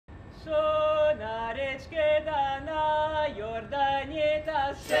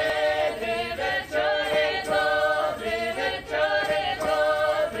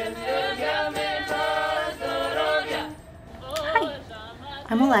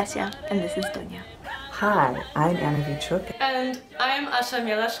I'm Olesia, and this is Dunya. Hi, I'm Anna Vichuk. And I'm Asha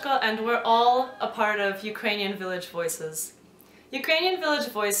Mieleshko, and we're all a part of Ukrainian Village Voices. Ukrainian Village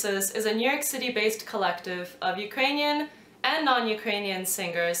Voices is a New York City-based collective of Ukrainian and non-Ukrainian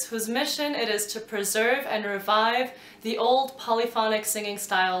singers whose mission it is to preserve and revive the old polyphonic singing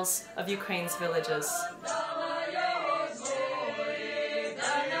styles of Ukraine's villages.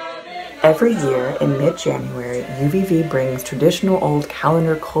 Every year in mid-January, UVV brings traditional old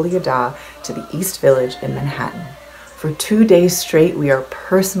calendar Koliada to the East Village in Manhattan. For 2 days straight, we are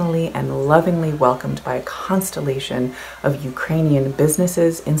personally and lovingly welcomed by a constellation of Ukrainian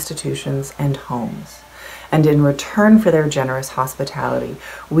businesses, institutions, and homes. And in return for their generous hospitality,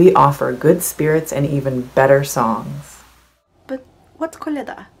 we offer good spirits and even better songs. But what's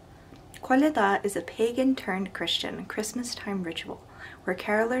Koliada? Koliada is a pagan-turned-Christian Christmas-time ritual where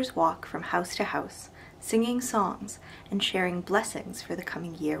carolers walk from house to house, singing songs and sharing blessings for the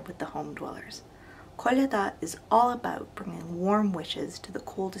coming year with the home dwellers. Koliada is all about bringing warm wishes to the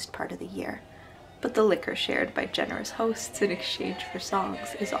coldest part of the year, but the liquor shared by generous hosts in exchange for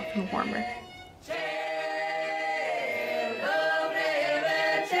songs is often warmer.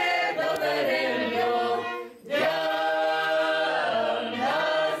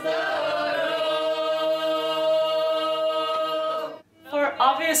 For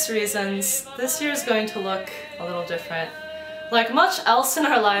obvious reasons, this year is going to look a little different. Like much else in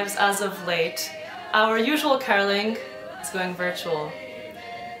our lives as of late, our usual caroling is going virtual.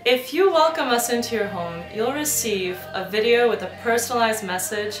 If you welcome us into your home, you'll receive a video with a personalized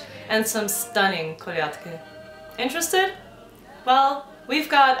message and some stunning koliadky. Interested? Well, we've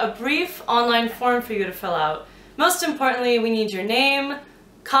got a brief online form for you to fill out. Most importantly, we need your name,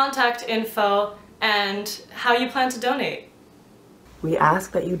 contact info, and how you plan to donate. We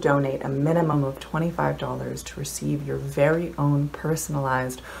ask that you donate a minimum of $25 to receive your very own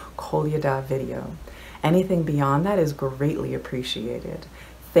personalized Koliada video. Anything beyond that is greatly appreciated.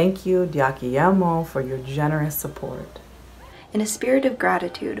 Thank you, Diakiyemo, for your generous support. In a spirit of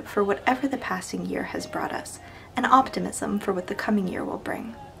gratitude for whatever the passing year has brought us, and optimism for what the coming year will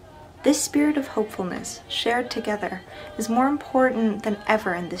bring. This spirit of hopefulness, shared together, is more important than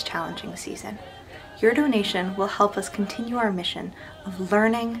ever in this challenging season. Your donation will help us continue our mission of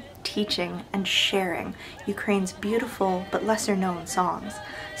learning, teaching, and sharing Ukraine's beautiful but lesser-known songs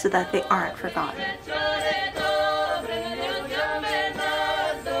so that they aren't forgotten.